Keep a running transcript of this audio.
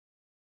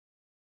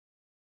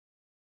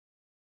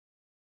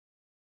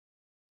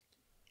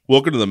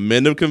Welcome to the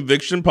Men of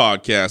Conviction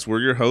podcast.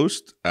 We're your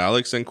hosts,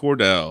 Alex and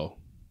Cordell.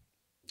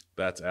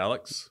 That's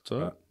Alex.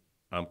 What's up?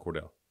 I'm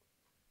Cordell.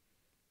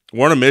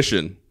 We're on a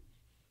mission.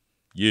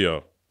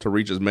 Yeah. To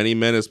reach as many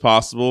men as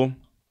possible,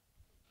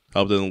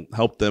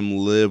 help them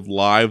live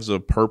lives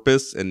of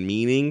purpose and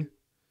meaning,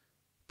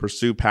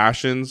 pursue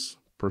passions,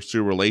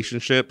 pursue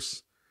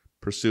relationships,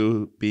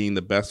 pursue being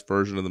the best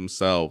version of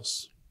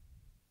themselves.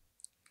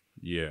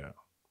 Yeah.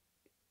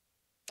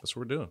 That's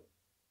what we're doing.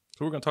 That's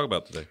what we're going to talk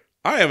about today.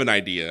 I have an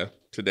idea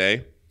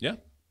today. Yeah.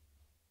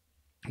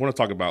 I want to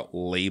talk about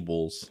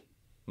labels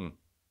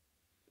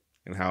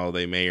and how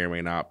they may or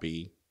may not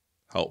be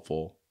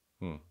helpful.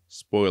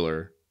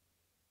 Spoiler,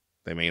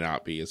 they may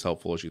not be as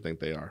helpful as you think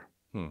they are.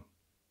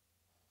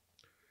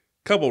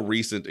 Couple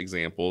recent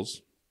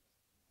examples.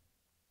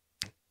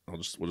 We're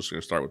just going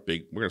to start with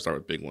big. We're going to start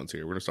with big ones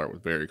here. We're going to start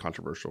with very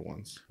controversial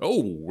ones.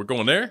 Oh, we're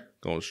going there?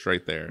 Going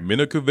straight there. Men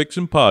of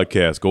Conviction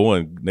podcast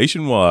going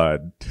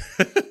nationwide.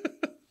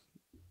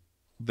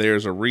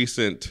 There's a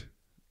recent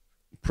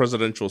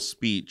presidential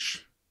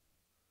speech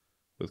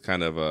with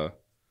kind of a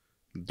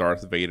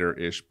Darth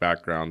Vader-ish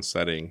background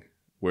setting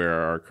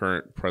where our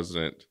current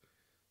president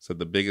said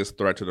the biggest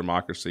threat to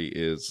democracy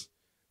is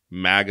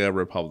MAGA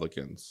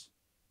Republicans.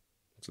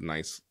 It's a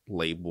nice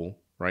label,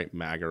 right?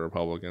 MAGA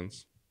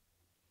Republicans.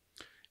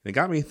 And it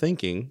got me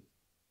thinking,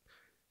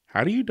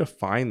 how do you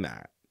define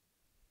that?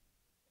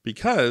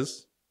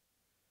 Because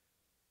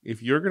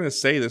if you're going to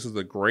say this is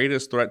the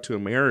greatest threat to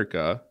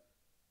America,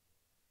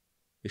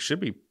 it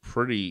should be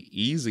pretty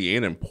easy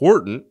and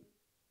important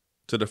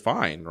to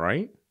define,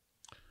 right?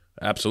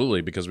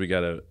 Absolutely, because we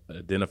got to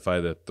identify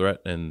the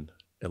threat and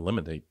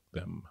eliminate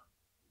them.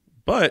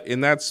 But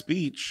in that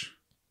speech,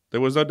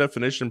 there was no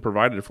definition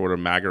provided for what a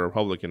MAGA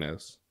Republican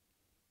is.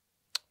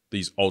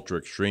 These ultra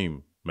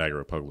extreme MAGA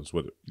Republicans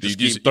with it. You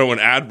keep throwing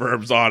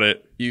adverbs on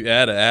it. You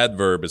add an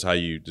adverb is how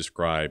you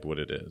describe what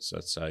it is.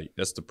 That's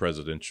the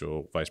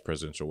presidential, vice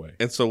presidential way.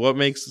 And so what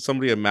makes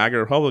somebody a MAGA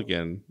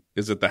Republican?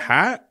 Is it the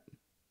hat?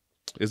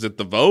 Is it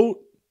the vote?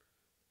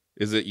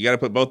 Is it you got to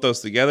put both those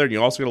together and you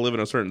also got to live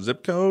in a certain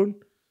zip code?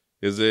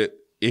 Is it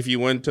if you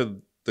went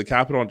to the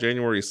Capitol on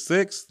January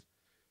 6th,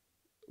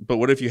 but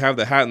what if you have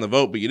the hat and the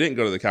vote, but you didn't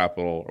go to the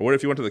Capitol? Or what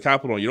if you went to the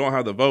Capitol and you don't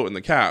have the vote and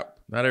the cap?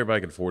 Not everybody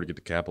can afford to get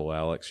the Capitol,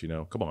 Alex. You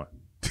know, come on.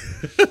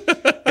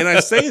 And I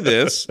say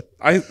this,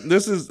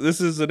 this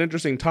is an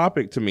interesting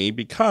topic to me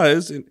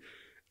because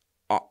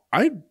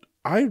I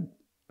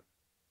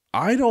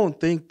don't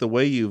think the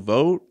way you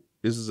vote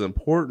is as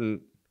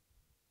important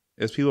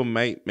as people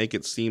might make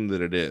it seem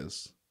that it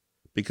is.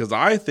 Because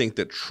I think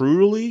that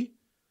truly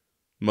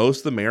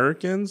most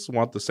Americans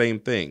want the same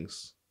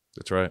things.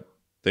 That's right.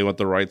 They want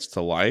the rights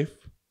to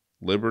life,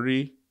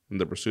 liberty,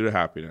 and the pursuit of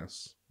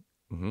happiness.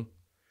 Mm-hmm.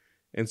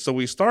 And so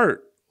we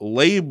start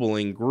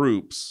labeling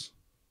groups.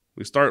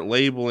 We start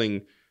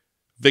labeling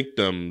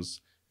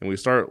victims, and we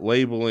start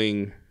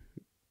labeling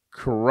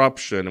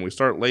corruption, and we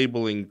start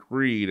labeling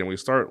greed, and we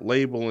start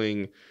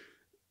labeling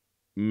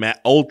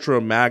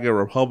Ultra MAGA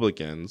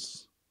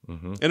Republicans.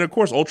 Mm-hmm. And of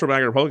course, Ultra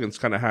MAGA Republicans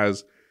kind of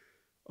has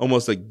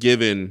almost a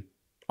given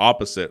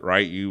opposite,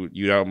 right?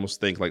 You almost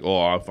think like,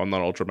 oh, if I'm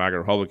not Ultra MAGA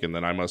Republican,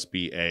 then I must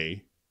be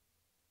a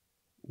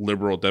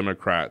liberal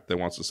Democrat that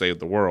wants to save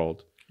the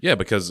world. Yeah,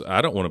 because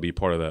I don't want to be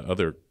part of that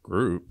other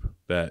group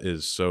that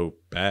is so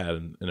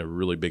bad and a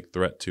really big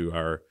threat to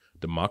our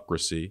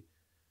democracy.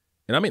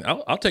 And I mean,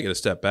 I'll take it a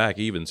step back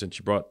even since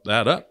you brought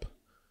that up.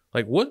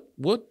 Like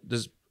what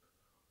does,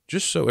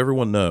 just so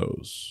everyone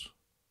knows,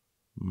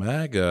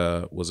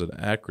 MAGA was an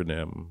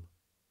acronym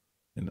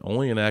and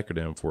only an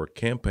acronym for a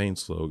campaign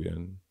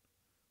slogan,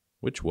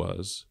 which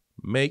was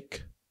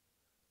Make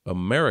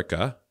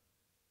America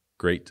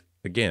Great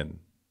Again.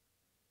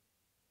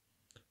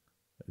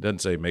 It doesn't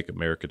say Make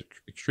America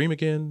Extreme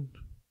Again,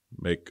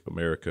 Make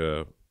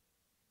America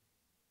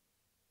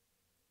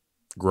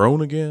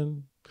Grown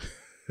Again.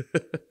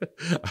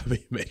 I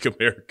mean, Make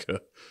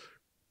America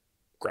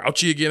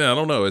Grouchy Again. I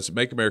don't know. It's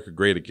Make America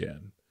Great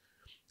Again.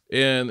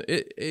 And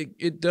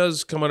it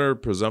does come under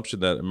presumption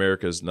that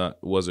America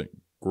wasn't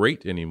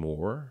great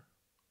anymore.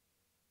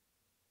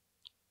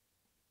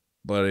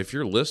 But if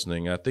you're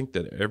listening, I think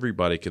that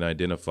everybody can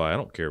identify, I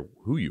don't care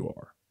who you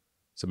are,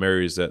 some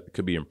areas that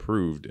could be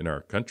improved in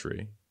our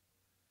country.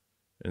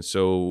 And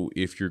so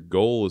if your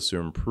goal is to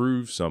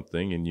improve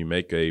something and you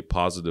make a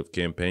positive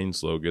campaign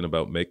slogan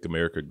about Make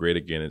America Great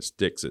Again, it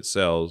sticks, it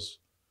sells,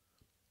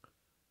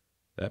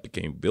 that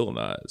became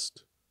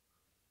villainized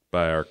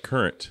by our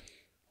current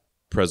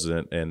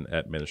president and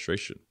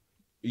administration.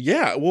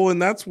 Yeah, well,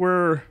 and that's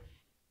where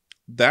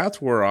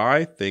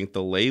I think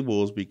the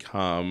labels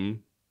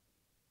become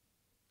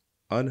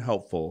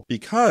unhelpful,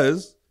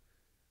 because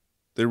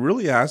there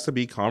really has to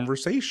be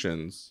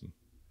conversations,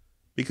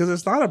 because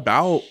it's not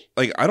about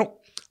like I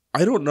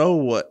don't know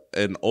what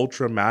an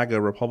Ultra MAGA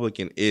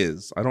Republican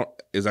is.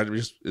 Is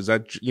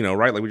that you know,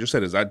 right? Like we just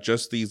said, is that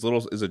just these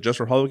little, is it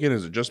just Republican?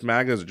 Is it just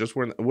MAGA? Is it just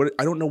what?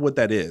 I don't know what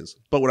that is.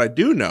 But what I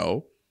do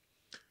know,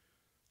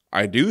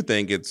 I do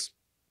think it's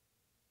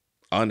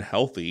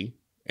unhealthy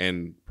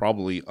and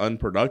probably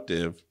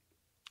unproductive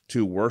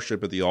to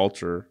worship at the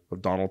altar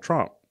of Donald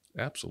Trump.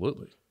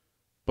 Absolutely.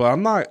 But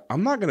I'm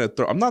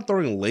not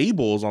throwing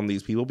labels on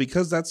these people,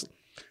 because that's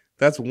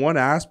one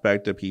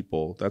aspect of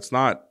people. That's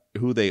not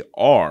who they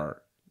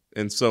are.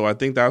 And so I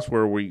think that's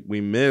where we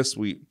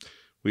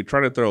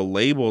try to throw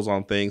labels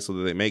on things so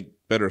that they make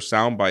better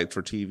sound bites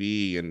for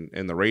TV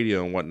and the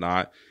radio and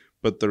whatnot.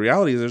 But the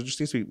reality is there just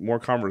needs to be more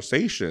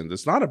conversations.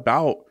 It's not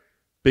about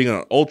being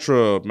an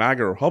ultra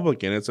MAGA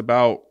Republican. It's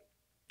about,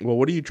 well,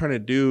 what are you trying to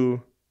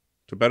do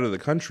to better the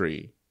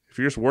country? If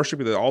you're just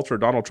worshiping the altar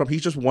of Donald Trump,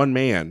 he's just one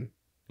man.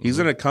 He's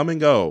going to come and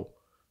go,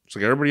 just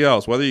like everybody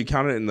else. Whether you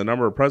count it in the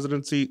number of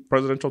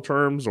presidential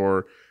terms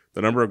or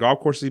the number of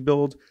golf courses he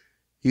builds,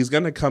 he's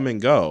going to come and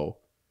go.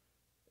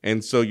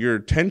 And so your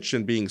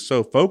attention being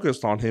so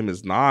focused on him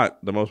is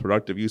not the most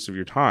productive use of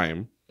your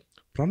time.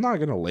 But I'm not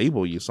going to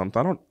label you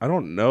something. I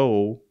don't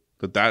know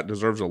that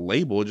deserves a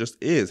label. It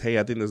just is. Hey,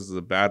 I think this is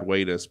a bad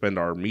way to spend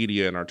our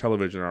media and our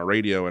television, and our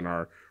radio and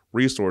our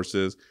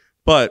resources.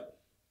 But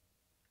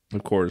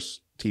of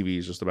course, TV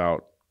is just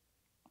about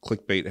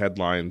clickbait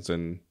headlines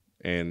and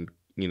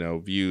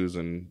views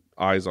and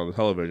eyes on the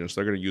television. So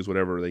they're going to use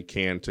whatever they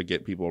can to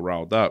get people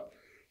riled up.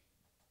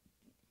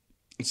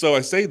 So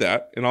I say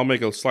that, and I'll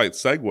make a slight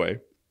segue.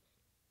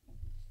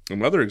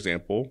 Another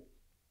example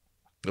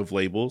of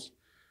labels,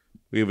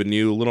 we have a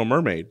new Little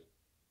Mermaid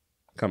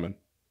coming.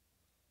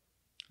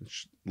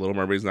 Little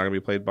Mermaid's not going to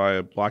be played by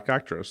a black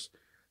actress. I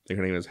think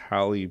her name is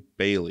Halle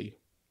Bailey.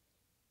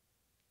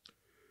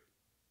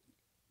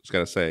 Just got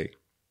to say,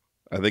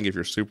 I think if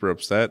you're super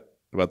upset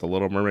about the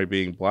Little Mermaid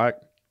being black,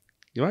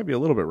 you might be a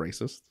little bit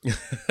racist.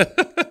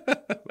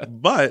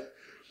 But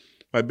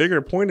my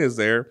bigger point is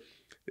that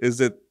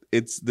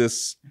it's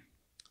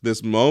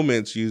this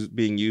moment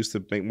being used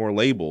to make more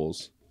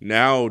labels.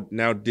 Now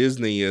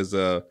Disney is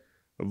a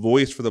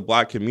voice for the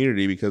black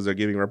community because they're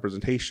giving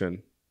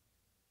representation.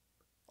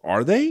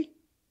 Are they?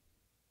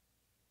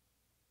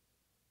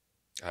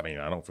 I mean,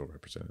 I don't feel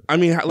represented. I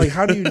mean, like,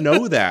 how do you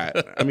know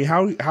that? I mean,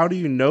 how do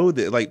you know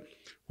that? Like,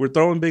 we're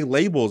throwing big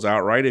labels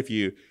out, right? If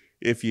you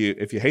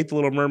hate the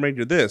Little Mermaid,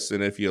 you're this,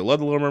 and if you love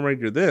the Little Mermaid,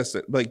 you're this.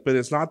 Like, but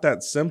it's not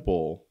that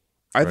simple.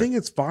 I think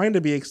it's fine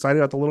to be excited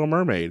about the Little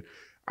Mermaid.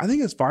 I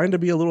think it's fine to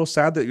be a little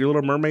sad that your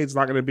Little Mermaid's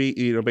not going to be,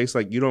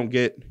 basically like you don't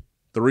get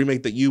the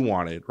remake that you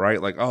wanted,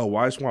 right? Like, oh,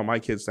 well, I just want my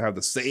kids to have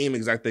the same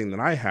exact thing that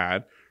I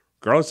had,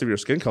 regardless of your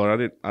skin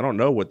color. I don't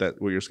know what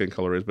your skin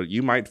color is, but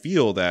you might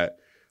feel that,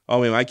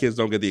 oh, man, my kids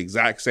don't get the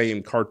exact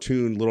same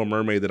cartoon Little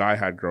Mermaid that I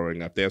had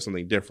growing up. They have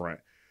something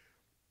different.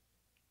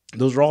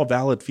 Those are all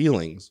valid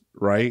feelings,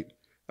 right?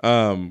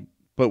 But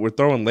we're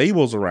throwing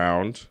labels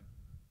around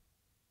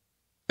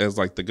as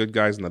like the good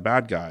guys and the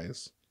bad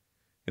guys.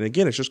 And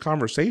again, it's just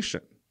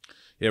conversation.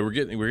 Yeah, we're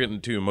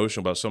getting too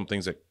emotional about some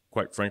things that,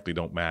 quite frankly,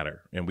 don't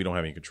matter and we don't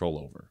have any control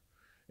over.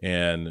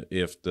 And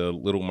if the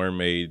Little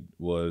Mermaid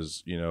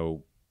was,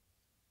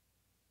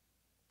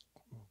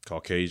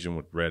 Caucasian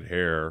with red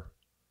hair,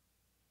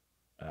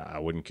 I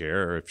wouldn't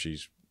care. If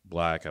she's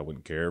black, I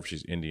wouldn't care. If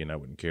she's Indian, I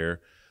wouldn't care.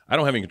 I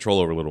don't have any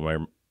control over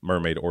Little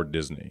Mermaid or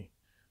Disney.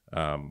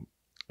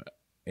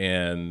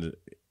 And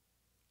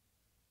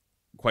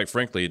quite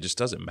frankly, it just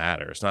doesn't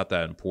matter. It's not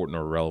that important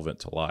or relevant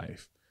to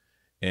life.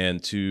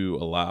 And to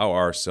allow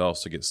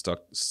ourselves to get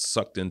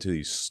sucked into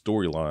these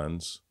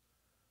storylines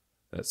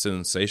that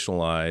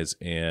sensationalize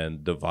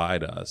and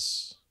divide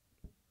us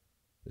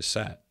is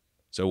sad.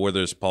 So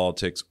whether it's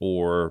politics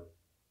or,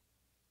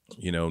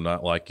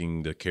 not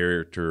liking the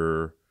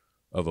character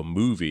of a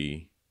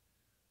movie,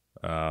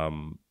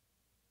 it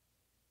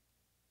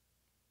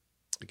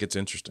gets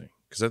interesting.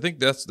 Because I think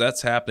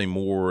that's happening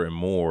more and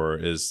more,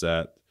 is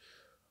that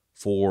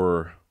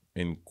for,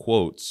 in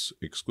quotes,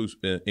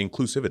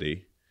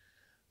 inclusivity,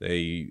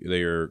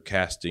 they are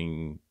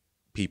casting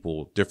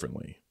people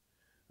differently.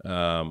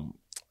 I'm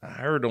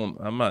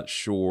not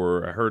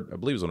sure. I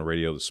believe it was on the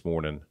radio this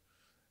morning,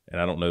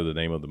 and I don't know the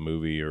name of the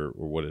movie or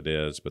what it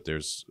is, but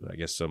there's, I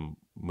guess, some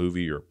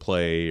movie or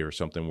play or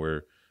something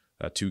where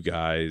two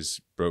guys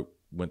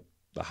went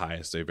the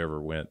highest they've ever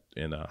went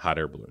in a hot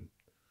air balloon.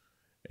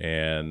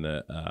 And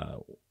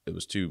it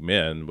was two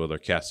men, but they're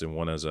casting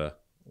one as a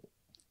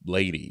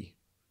lady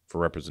for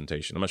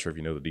representation. I'm not sure if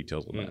you know the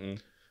details on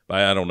that.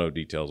 But I don't know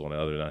details on it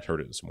other than I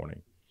heard it this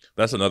morning.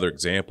 That's another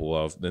example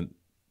of then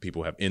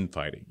people have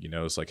infighting.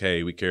 It's like,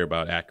 hey, we care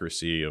about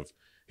accuracy of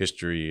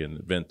history and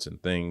events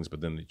and things,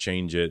 but then they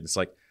change it. It's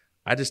like,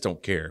 I just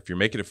don't care. If you're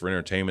making it for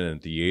entertainment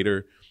and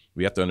theater,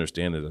 we have to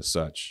understand it as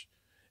such.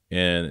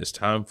 And it's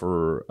time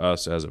for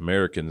us as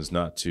Americans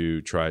not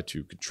to try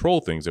to control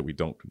things that we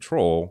don't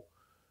control,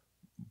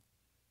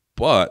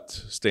 but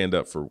stand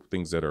up for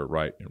things that are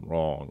right and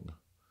wrong,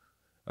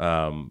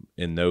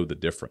 and know the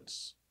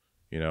difference.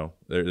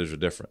 There's a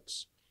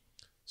difference.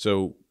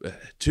 So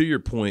to your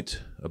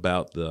point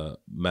about the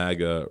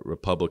MAGA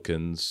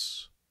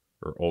Republicans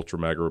or Ultra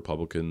MAGA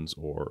Republicans,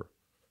 or,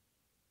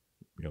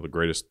 the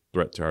greatest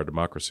threat to our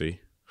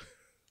democracy,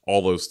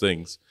 all those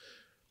things,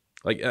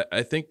 Like,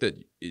 I think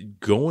that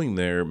going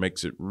there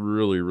makes it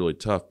really, really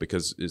tough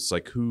because it's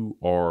like, who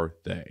are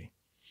they?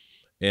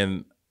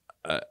 And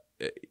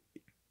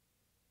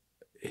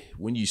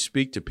when you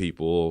speak to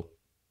people,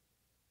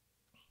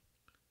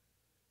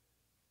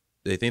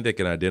 they think they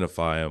can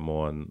identify them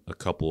on a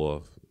couple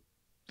of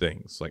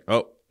things. Like,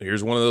 oh,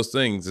 here's one of those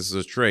things. This is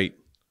a trait.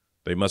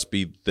 They must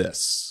be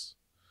this.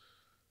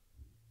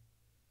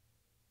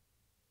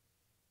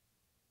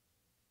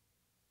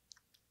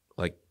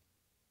 Like,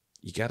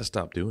 you got to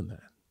stop doing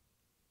that.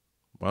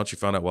 Why don't you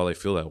find out why they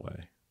feel that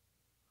way?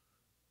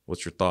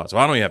 What's your thoughts?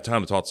 Well, I don't even have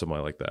time to talk to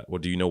somebody like that. Well,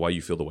 do you know why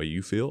you feel the way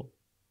you feel?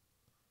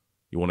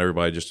 You want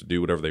everybody just to do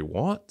whatever they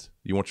want?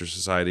 You want your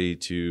society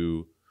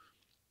to...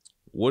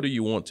 What do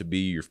you want to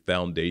be your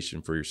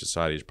foundation for your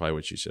society is probably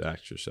what you should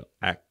ask yourself,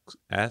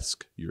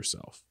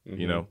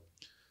 mm-hmm. you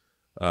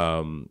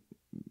know?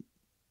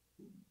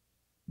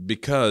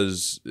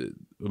 Because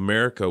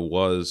America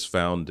was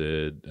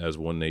founded as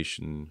one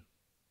nation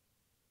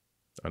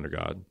under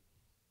God,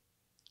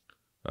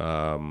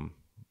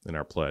 in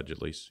our pledge, at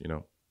least, you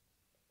know?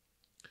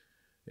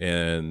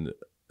 And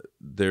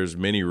there's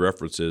many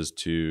references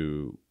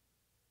to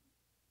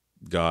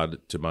God,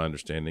 to my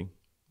understanding,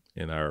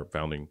 in our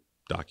founding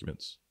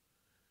documents.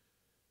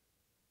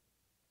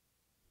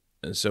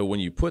 And so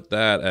when you put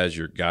that as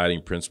your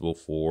guiding principle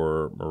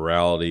for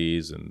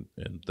moralities and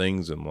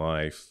things in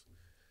life,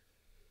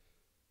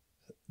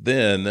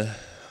 then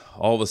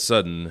all of a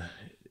sudden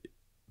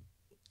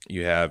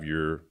you have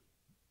your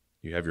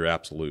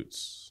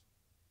absolutes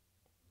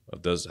of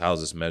how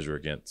does this measure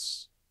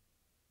against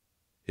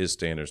his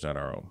standards, not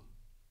our own.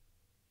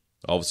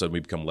 All of a sudden we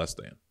become less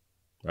than,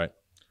 right?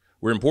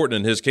 We're important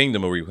in his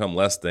kingdom, or we become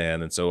less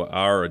than, and so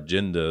our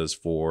agendas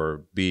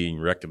for being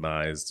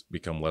recognized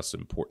become less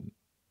important.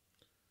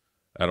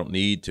 I don't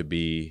need to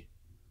be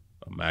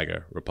a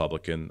MAGA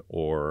Republican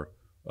or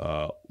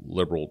a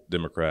liberal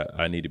Democrat.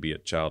 I need to be a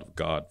child of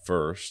God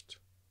first.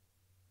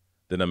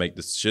 Then I make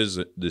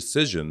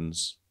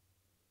decisions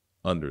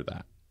under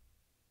that.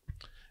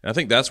 And I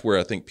think that's where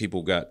I think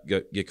people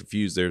get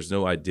confused. There's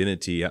no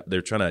identity.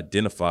 They're trying to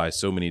identify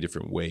so many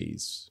different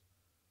ways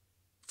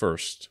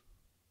first.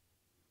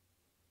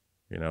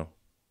 You know,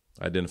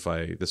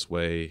 identify this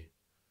way,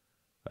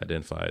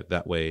 identify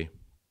that way.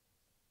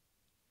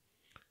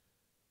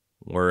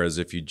 Whereas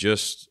if you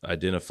just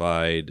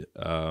identified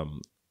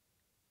in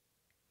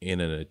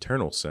an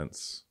eternal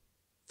sense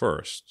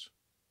first,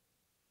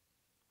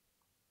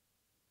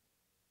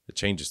 it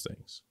changes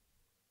things.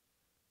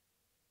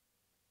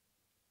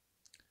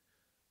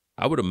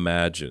 I would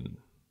imagine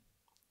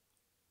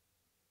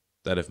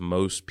that if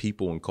most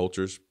people and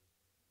cultures,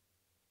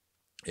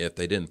 if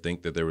they didn't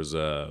think that there was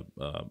a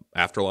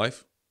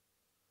afterlife,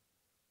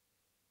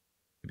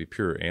 it'd be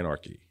pure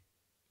anarchy,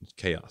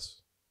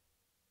 chaos.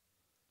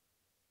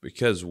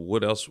 Because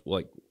what else?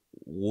 Like,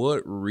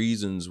 what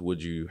reasons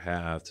would you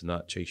have to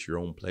not chase your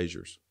own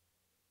pleasures?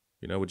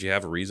 You know, would you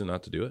have a reason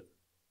not to do it?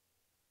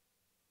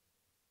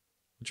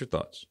 What's your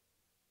thoughts?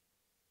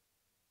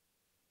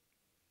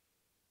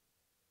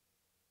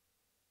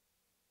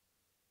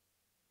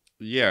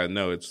 Yeah,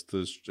 no, it's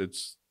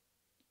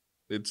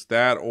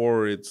that,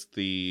 or it's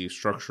the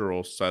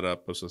structural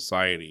setup of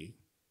society.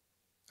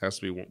 It has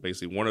to be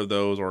basically one of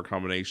those or a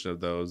combination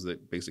of those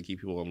that basically keep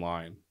people in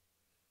line.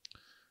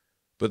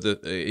 But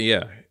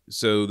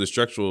so the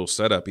structural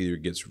setup either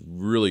gets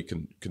really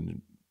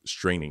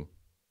constraining.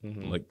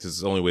 Mm-hmm. Like, this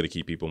is the only way to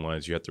keep people in line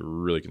is you have to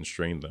really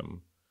constrain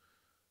them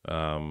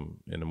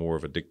in a more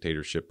of a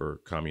dictatorship or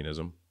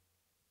communism.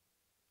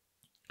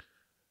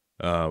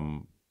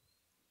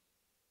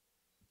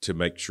 To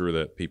make sure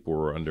that people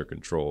are under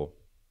control,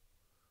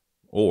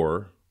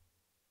 or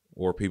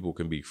people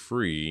can be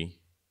free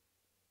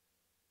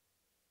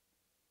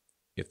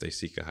if they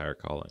seek a higher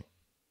calling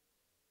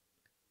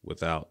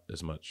without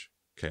as much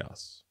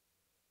chaos.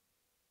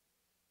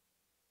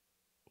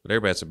 But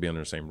everybody has to be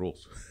under the same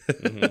rules.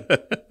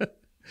 Mm-hmm.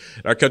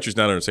 Our country's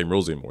not under the same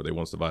rules anymore. They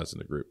want to divide us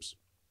into groups.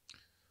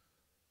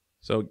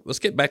 So let's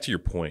get back to your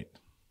point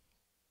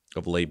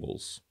of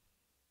labels.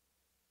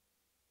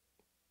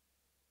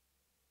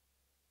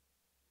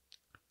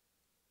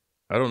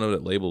 I don't know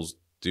that labels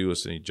do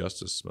us any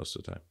justice most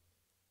of the time.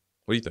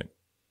 What do you think?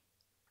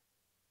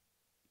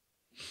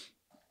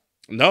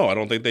 No, I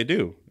don't think they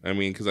do. I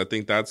mean, because I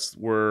think that's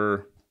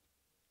where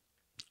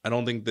I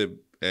don't think that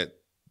at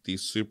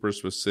these super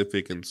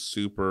specific and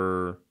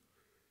super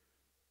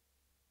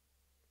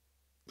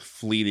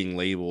fleeting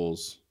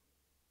labels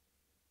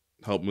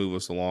help move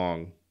us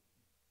along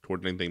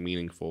toward anything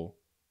meaningful.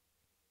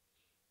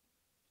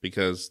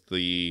 Because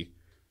the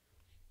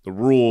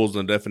rules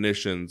and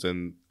definitions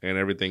and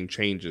everything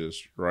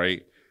changes,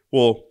 right?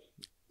 Well,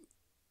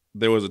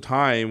 there was a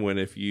time when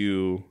if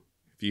you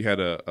had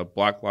a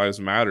Black Lives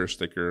Matter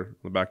sticker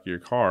on the back of your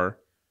car,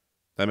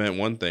 that meant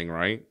one thing,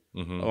 right?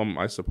 Mm-hmm.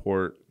 I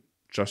support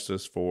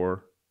justice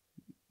for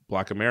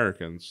Black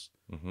Americans.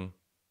 Mm-hmm.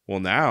 Well,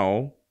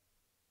 now,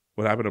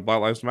 what happened to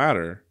Black Lives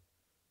Matter?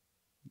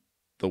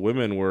 The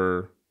women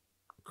were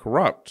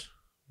corrupt.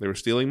 They were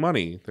stealing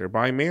money. They were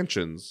buying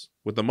mansions.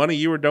 With the money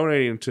you were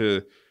donating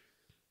to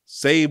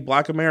save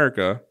Black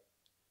America,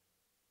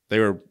 they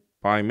were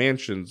buying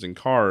mansions and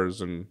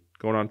cars and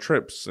going on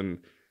trips. And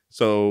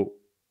so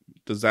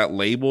does that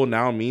label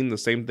now mean the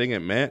same thing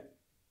it meant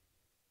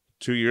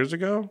 2 years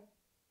ago?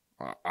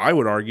 I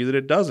would argue that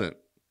it doesn't.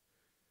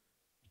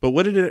 But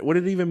what did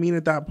it even mean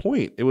at that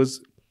point?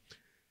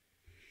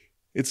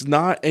 It's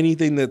not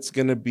anything that's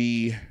going to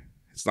be,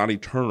 it's not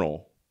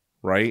eternal,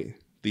 right?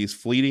 These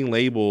fleeting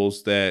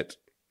labels that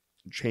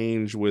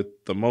change with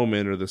the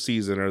moment or the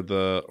season or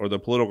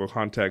the political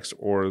context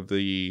or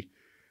the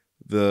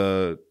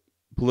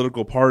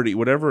political party,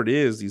 whatever it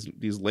is,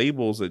 these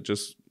labels that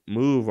just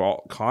move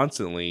all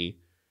constantly,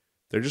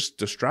 they're just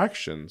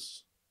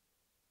distractions.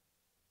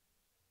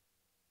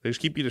 They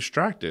just keep you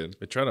distracted.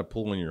 They try to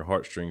pull on your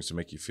heartstrings to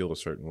make you feel a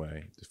certain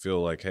way, to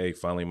feel like, hey,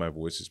 finally my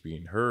voice is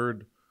being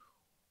heard,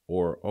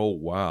 or, oh,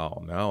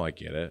 wow, now I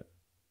get it.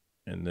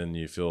 And then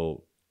you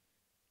feel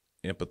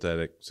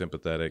empathetic,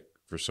 sympathetic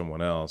for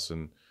someone else.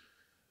 And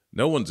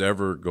no one's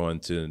ever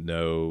going to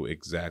know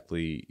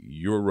exactly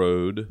your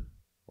road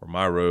or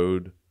my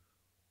road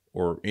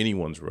or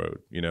anyone's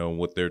road,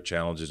 what their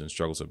challenges and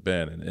struggles have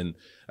been. And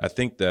I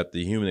think that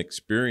the human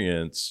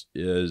experience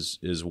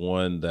is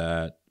one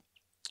that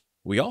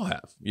we all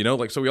have,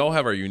 so we all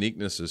have our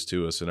uniquenesses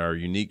to us and our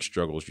unique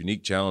struggles,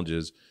 unique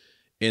challenges.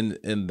 And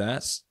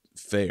that's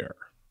fair.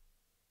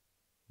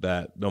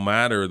 That no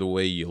matter the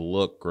way you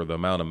look or the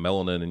amount of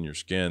melanin in your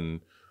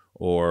skin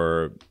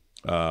or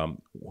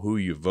who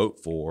you vote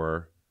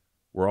for,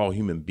 we're all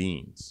human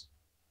beings.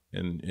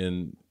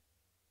 And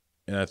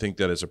I think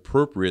that it's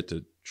appropriate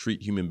to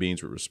treat human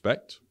beings with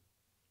respect,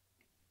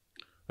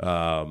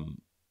 to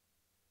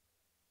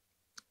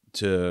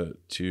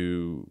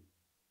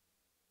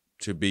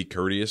be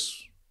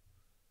courteous,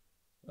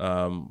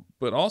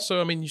 but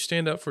also, you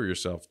stand up for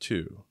yourself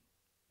too,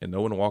 and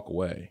no one walk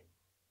away.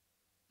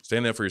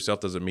 Standing up for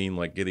yourself doesn't mean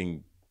like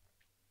getting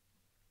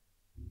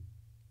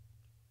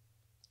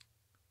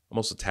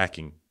almost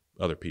attacking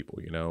other people,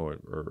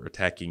 or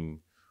attacking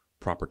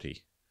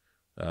property.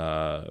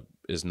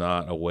 Is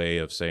not a way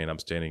of saying I'm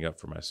standing up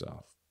for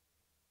myself.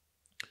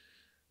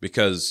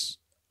 Because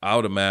I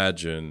would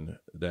imagine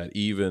that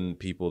even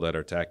people that are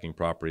attacking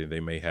property, they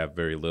may have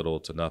very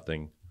little to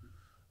nothing.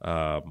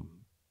 They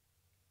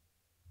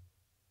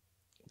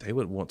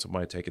would want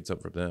somebody taking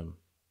something from them.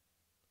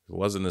 If it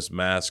wasn't this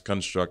mass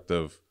construct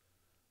of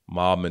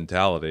mob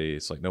mentality,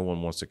 it's like no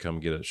one wants to come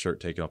get a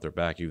shirt taken off their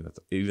back, even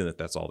if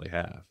that's all they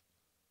have.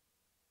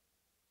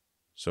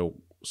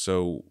 So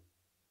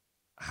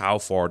how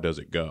far does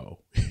it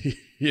go?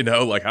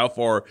 Like how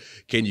far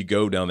can you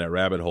go down that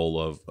rabbit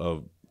hole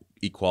of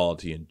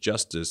equality and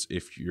justice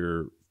if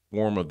your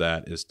form of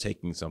that is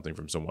taking something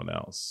from someone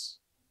else?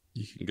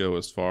 You can go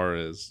as far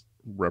as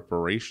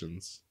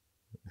reparations.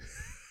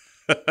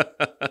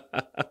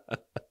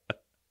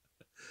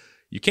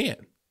 You can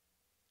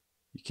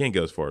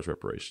go as far as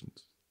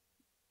reparations.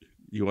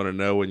 You want to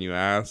know when you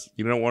ask,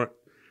 you want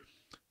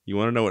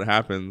to know what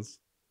happens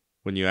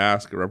when you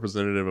ask a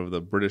representative of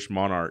the British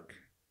monarch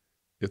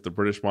if the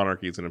British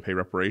monarchy is going to pay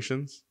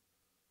reparations?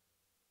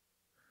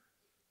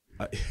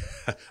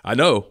 I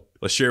know.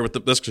 Let's share with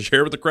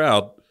the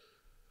crowd.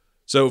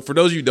 So for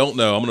those of you who don't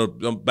know,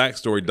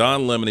 backstory.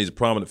 Don Lemon, he's a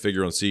prominent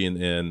figure on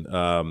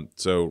CNN.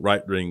 So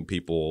right-wing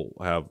people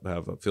have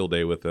a field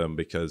day with him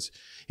because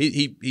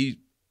he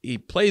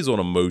plays on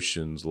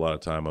emotions a lot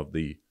of time of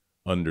the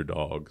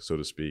underdog, so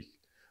to speak.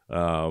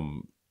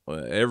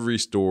 Every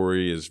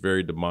story is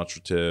very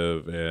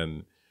demonstrative,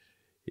 and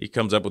he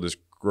comes up with this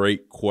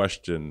great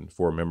question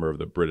for a member of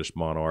the British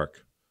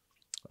monarch.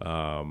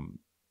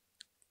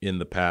 In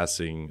the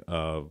passing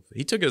of,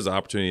 he took it as an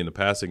opportunity in the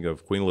passing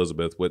of Queen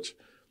Elizabeth, which,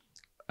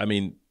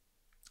 like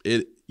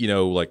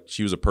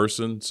she was a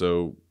person,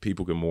 so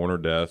people can mourn her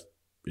death.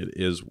 It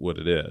is what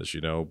it is,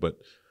 but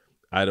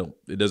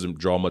it doesn't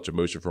draw much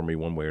emotion from me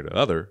one way or the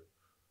other.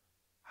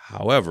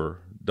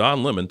 However,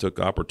 Don Lemon took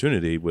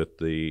opportunity with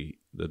the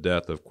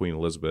death of Queen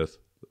Elizabeth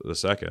II.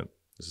 This is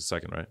the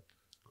second, right?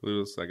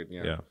 Elizabeth II,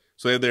 yeah.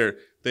 So they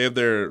have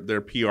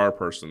their PR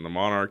person. The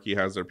monarchy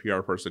has their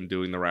PR person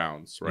doing the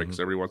rounds, right? Because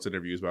everyone wants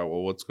interviews about,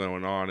 what's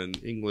going on in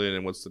England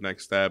and what's the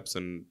next steps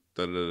and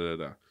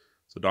da-da-da-da-da.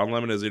 So Don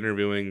Lemon is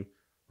interviewing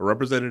a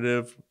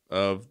representative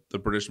of the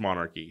British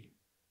monarchy.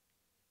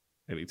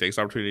 And he takes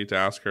opportunity to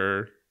ask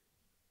her.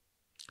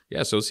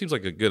 Yeah, so it seems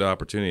like a good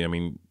opportunity.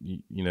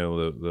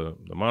 The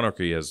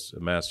monarchy has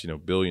amassed,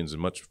 billions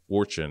and much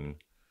fortune.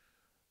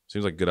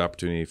 Seems like a good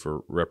opportunity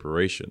for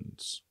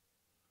reparations.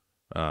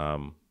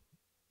 To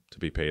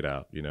be paid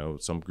out.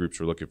 Some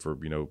groups are looking for,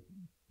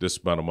 this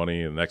amount of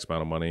money and the next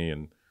amount of money.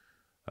 And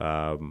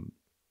that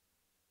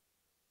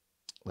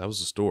was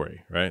the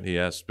story, right? He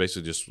asked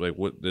basically just like,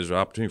 there's an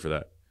opportunity for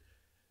that.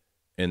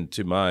 And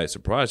to my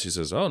surprise, she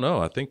says, oh,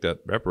 no, I think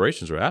that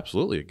reparations are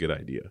absolutely a good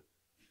idea.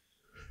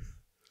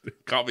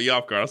 Caught me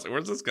off guard. I was like,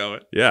 where's this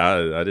going?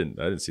 Yeah, I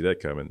didn't see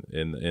that coming.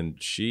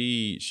 And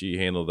she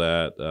handled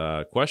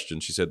that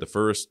question. She said she said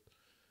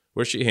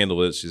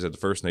the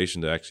first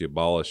nation to actually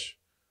abolish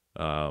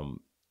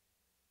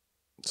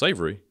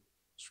slavery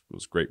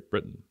was Great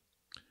Britain.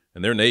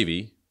 And their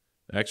navy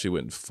actually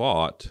went and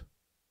fought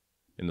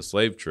in the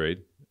slave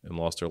trade and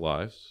lost their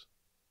lives.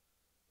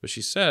 But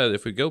she said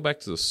if we go back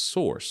to the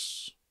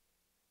source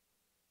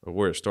of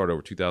where it started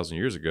over 2,000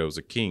 years ago, it was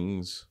the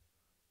kings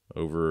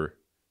over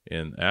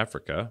in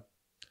Africa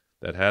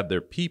that had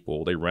their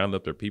people, they rounded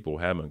up their people,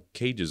 had them in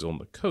cages on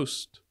the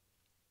coast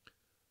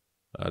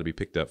to be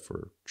picked up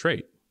for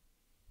trade.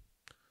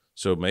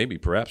 So maybe,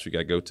 perhaps we got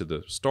to go to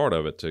the start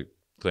of it to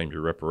claim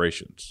your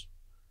reparations.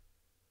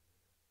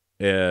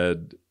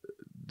 And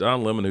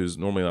Don Lemon, who's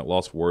normally not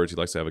lost for words, he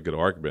likes to have a good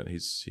argument. He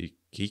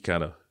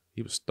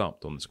was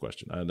stumped on this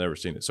question. I've never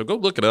seen it. So go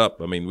look it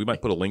up. I mean, we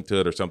might put a link to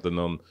it or something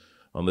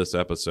on this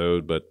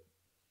episode, but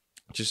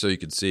just so you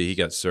can see, he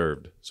got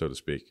served, so to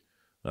speak.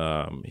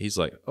 He's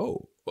like,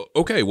 oh,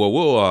 okay, well,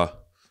 we'll...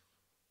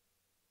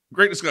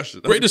 Great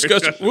discussion. Great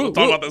discussion. We'll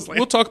talk about this later.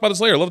 We'll talk about this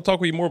later. I'd love to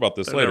talk with you more about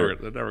this later.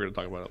 They're never going to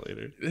talk about it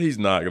later. He's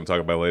not going to talk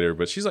about it later,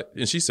 but she's like,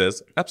 and she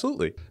says,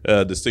 absolutely.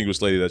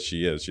 Distinguished lady that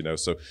she is,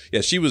 So,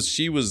 yeah, she was,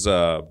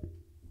 the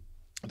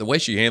way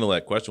she handled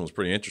that question was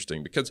pretty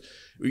interesting because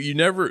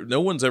no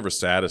one's ever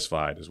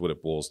satisfied is what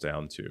it boils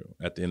down to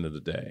at the end of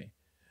the day.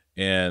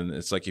 And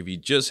it's like, if you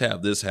just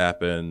have this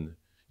happen,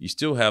 you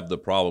still have the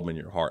problem in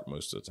your heart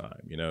most of the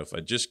time. If I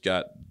just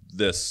got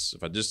this,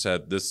 if I just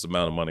had this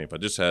amount of money, if I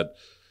just had,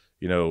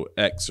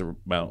 X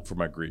amount for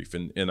my grief.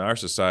 And in our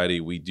society,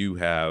 we do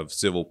have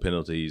civil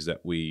penalties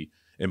that we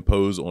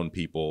impose on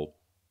people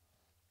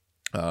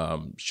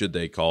should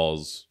they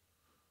cause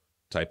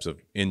types of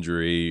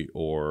injury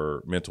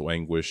or mental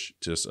anguish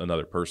to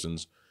another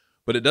person's.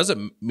 But it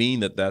doesn't mean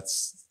that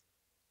that's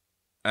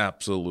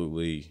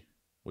absolutely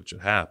what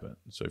should happen.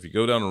 So if you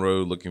go down the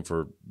road looking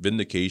for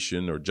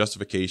vindication or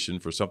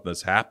justification for something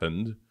that's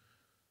happened,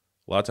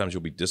 a lot of times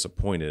you'll be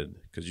disappointed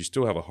because you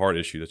still have a heart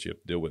issue that you have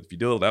to deal with. If you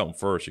deal with that one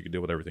first, you can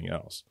deal with everything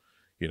else,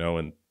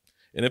 and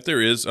if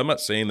there is, I'm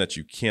not saying that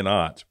you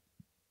cannot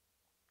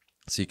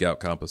seek out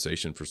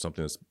compensation for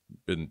something that's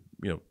been,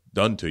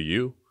 done to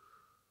you,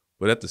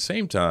 but at the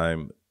same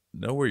time,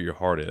 know where your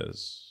heart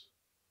is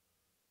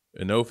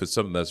and know if it's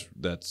something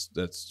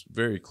that's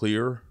very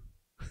clear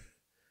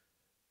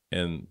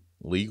and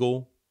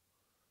legal,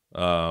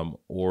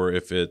 or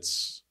if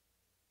it's,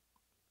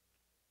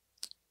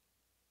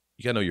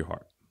 you gotta know your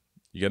heart.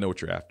 You gotta know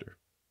what you're after,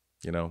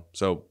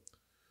 So,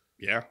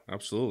 yeah,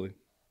 absolutely.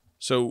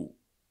 So,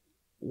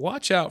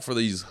 watch out for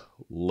these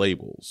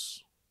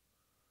labels,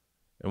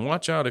 and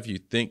watch out if you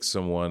think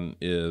someone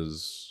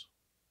is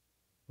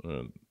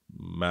a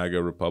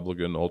MAGA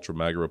Republican, Ultra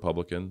MAGA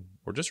Republican,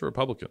 or just a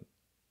Republican,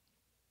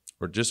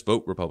 or just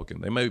vote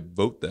Republican. They may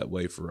vote that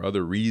way for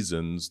other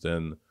reasons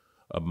than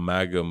a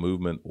MAGA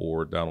movement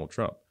or Donald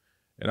Trump.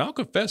 And I'll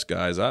confess,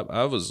 guys, I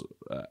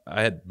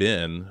had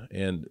been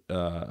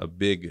a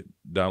big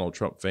Donald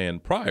Trump fan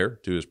prior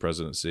to his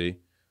presidency.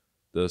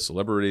 The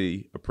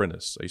Celebrity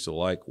Apprentice. I used to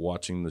like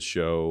watching the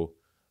show.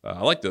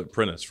 I liked The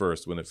Apprentice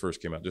first when it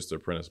first came out, just The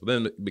Apprentice, but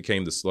then it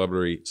became the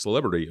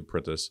Celebrity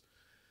Apprentice.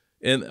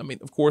 And I mean,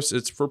 of course,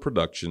 it's for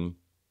production,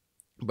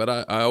 but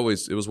I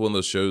always, it was one of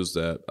those shows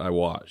that I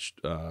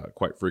watched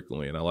quite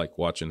frequently, and I like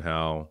watching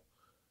how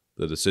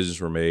the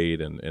decisions were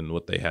made and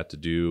what they had to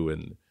do,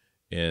 and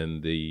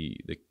the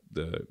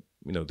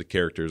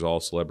characters, all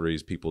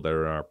celebrities, people that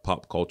are in our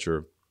pop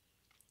culture,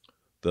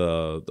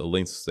 the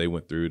lengths they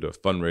went through to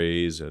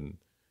fundraise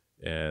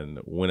and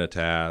win a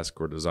task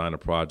or design a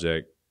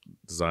project,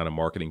 design a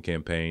marketing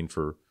campaign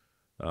for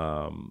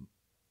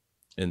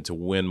and to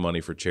win money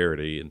for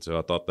charity. And so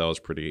I thought that was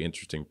a pretty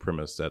interesting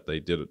premise that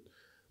they did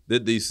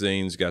these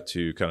things, got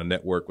to kind of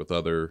network with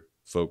other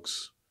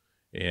folks,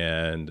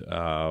 and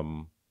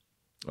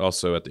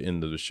also at the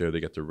end of the show they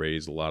got to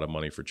raise a lot of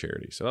money for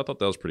charity. So I thought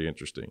that was pretty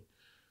interesting.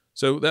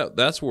 So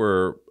that's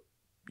where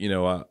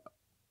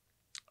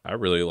I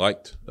really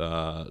liked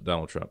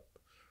Donald Trump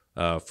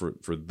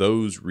for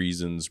those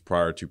reasons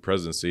prior to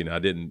presidency, and I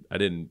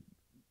didn't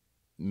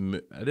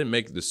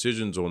make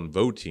decisions on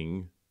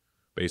voting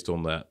based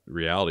on that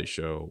reality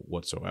show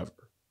whatsoever.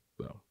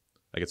 So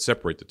I could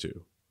separate the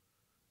two.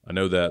 I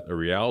know that a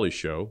reality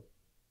show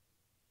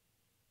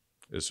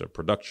is a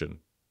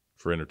production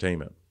for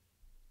entertainment,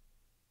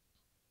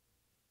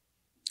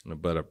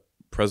 but a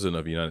president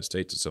of the United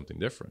States is something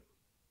different.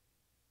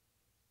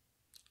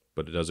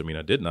 But it doesn't mean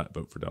I did not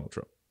vote for Donald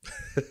Trump.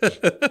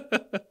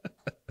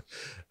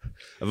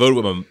 I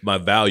voted with my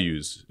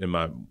values and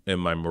my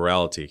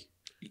morality.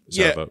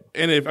 Yeah,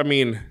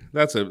 and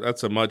that's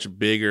a much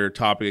bigger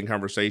topic and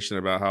conversation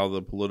about how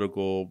the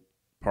political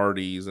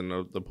parties and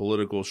the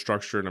political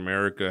structure in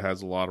America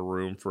has a lot of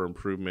room for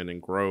improvement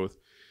and growth.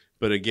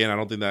 But again, I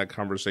don't think that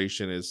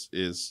conversation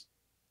is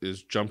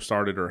jump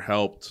started or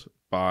helped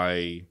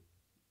by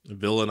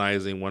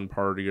villainizing one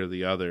party or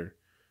the other,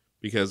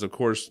 because of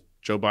course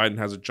Joe Biden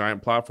has a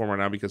giant platform right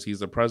now because he's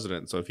the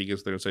president. So if he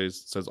gets there and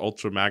says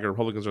Ultra MAGA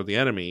Republicans are the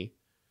enemy,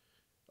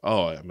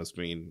 oh, it must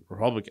mean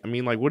Republican. I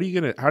mean, like,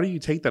 how do you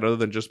take that other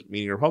than just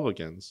meaning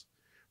Republicans?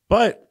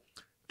 But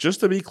just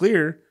to be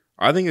clear,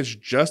 I think it's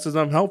just as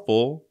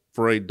unhelpful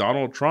for a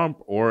Donald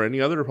Trump or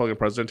any other Republican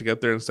president to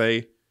get there and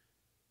say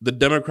the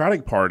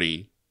Democratic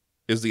Party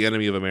is the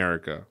enemy of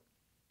America.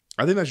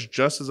 I think that's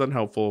just as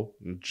unhelpful,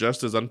 and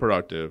just as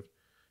unproductive,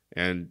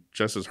 and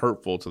just as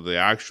hurtful to the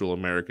actual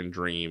American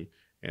dream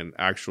and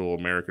actual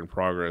American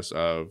progress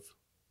of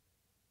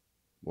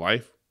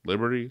life,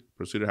 liberty,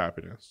 pursuit of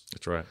happiness.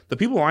 That's right. The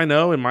people I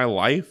know in my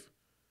life,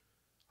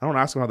 I don't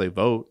ask them how they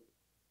vote,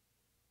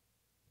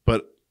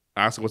 but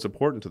ask them what's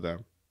important to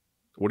them.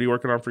 What are you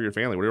working on for your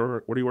family? What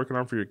are you working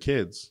on for your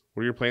kids?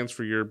 What are your plans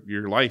for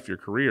your life, your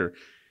career?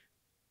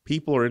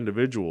 People are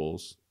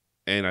individuals.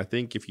 And I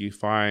think if you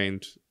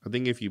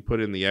put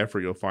in the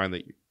effort, you'll find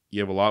that you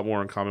have a lot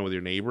more in common with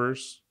your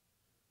neighbors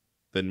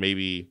than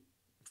maybe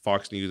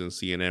Fox News and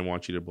CNN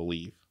want you to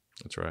believe.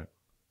 That's right.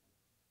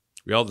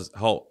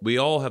 We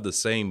all have the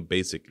same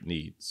basic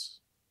needs.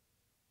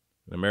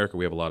 In America,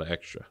 we have a lot of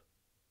extra.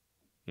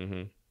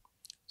 Mm-hmm.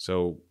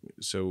 So,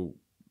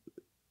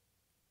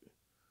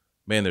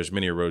 man, there's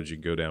many roads you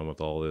can go down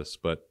with all this.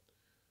 But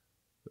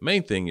the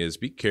main thing is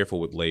be careful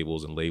with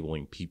labels and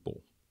labeling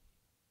people.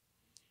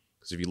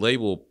 Because if you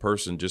label a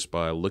person just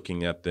by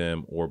looking at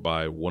them or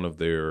by one of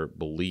their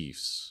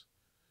beliefs,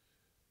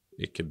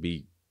 it can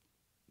be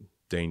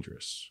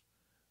dangerous.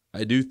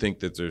 I do think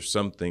that there's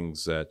some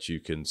things that you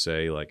can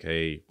say, like,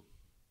 hey,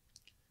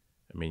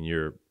 I mean,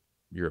 you're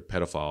a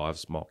pedophile. I have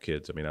small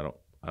kids. I mean,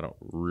 I don't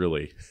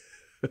really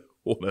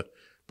want to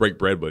break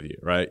bread with you,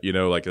 right? You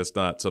know, like that's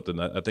not something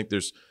that I think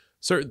there's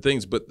certain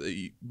things,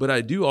 but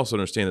I do also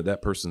understand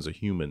that person's a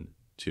human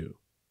too.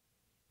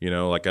 You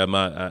know, like I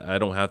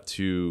don't have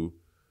to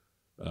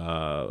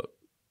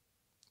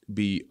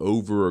be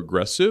over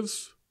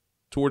aggressive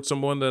towards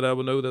someone that I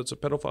would know that's a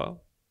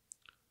pedophile.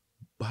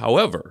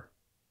 However,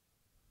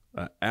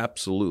 I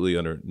absolutely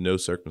under no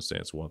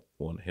circumstance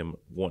want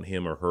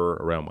him or her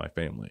around my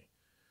family,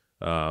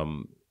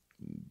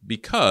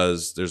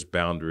 because there's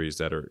boundaries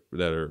that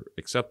are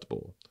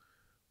acceptable.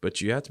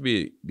 But you have to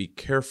be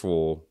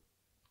careful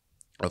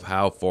of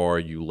how far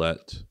you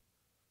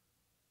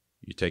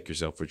take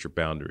yourself with your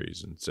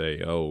boundaries and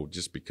say, oh,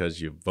 just because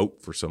you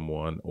vote for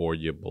someone or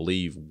you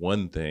believe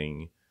one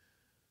thing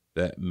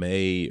that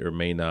may or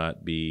may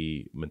not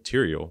be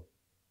material,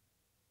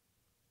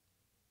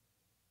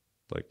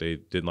 like they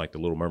didn't like the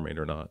Little Mermaid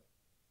or not.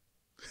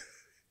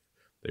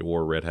 They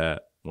wore a red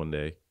hat one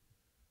day.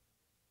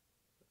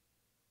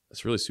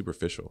 It's really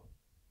superficial.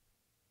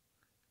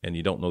 And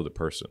you don't know the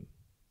person.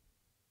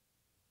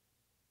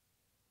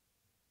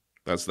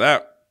 That's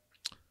that.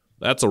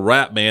 That's a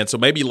wrap, man. So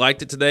maybe you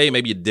liked it today.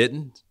 Maybe you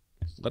didn't.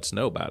 Let us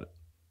know about it.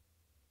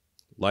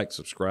 Like,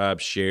 subscribe,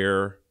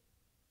 share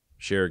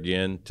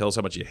again. Tell us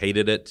how much you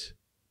hated it.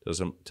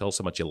 Tell us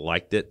how much you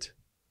liked it.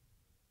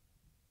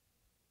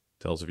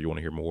 Tell us if you want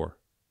to hear more.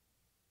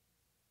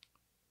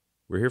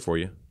 We're here for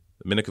you.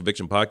 The Men of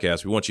Conviction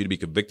Podcast. We want you to be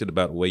convicted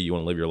about the way you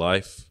want to live your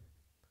life.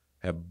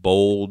 Have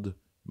bold,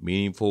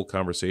 meaningful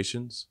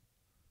conversations.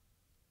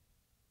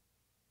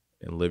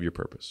 And live your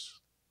purpose.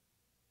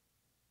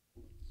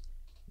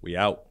 We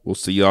out. We'll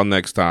see y'all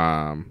next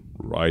time.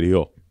 Right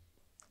here.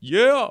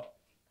 Yeah.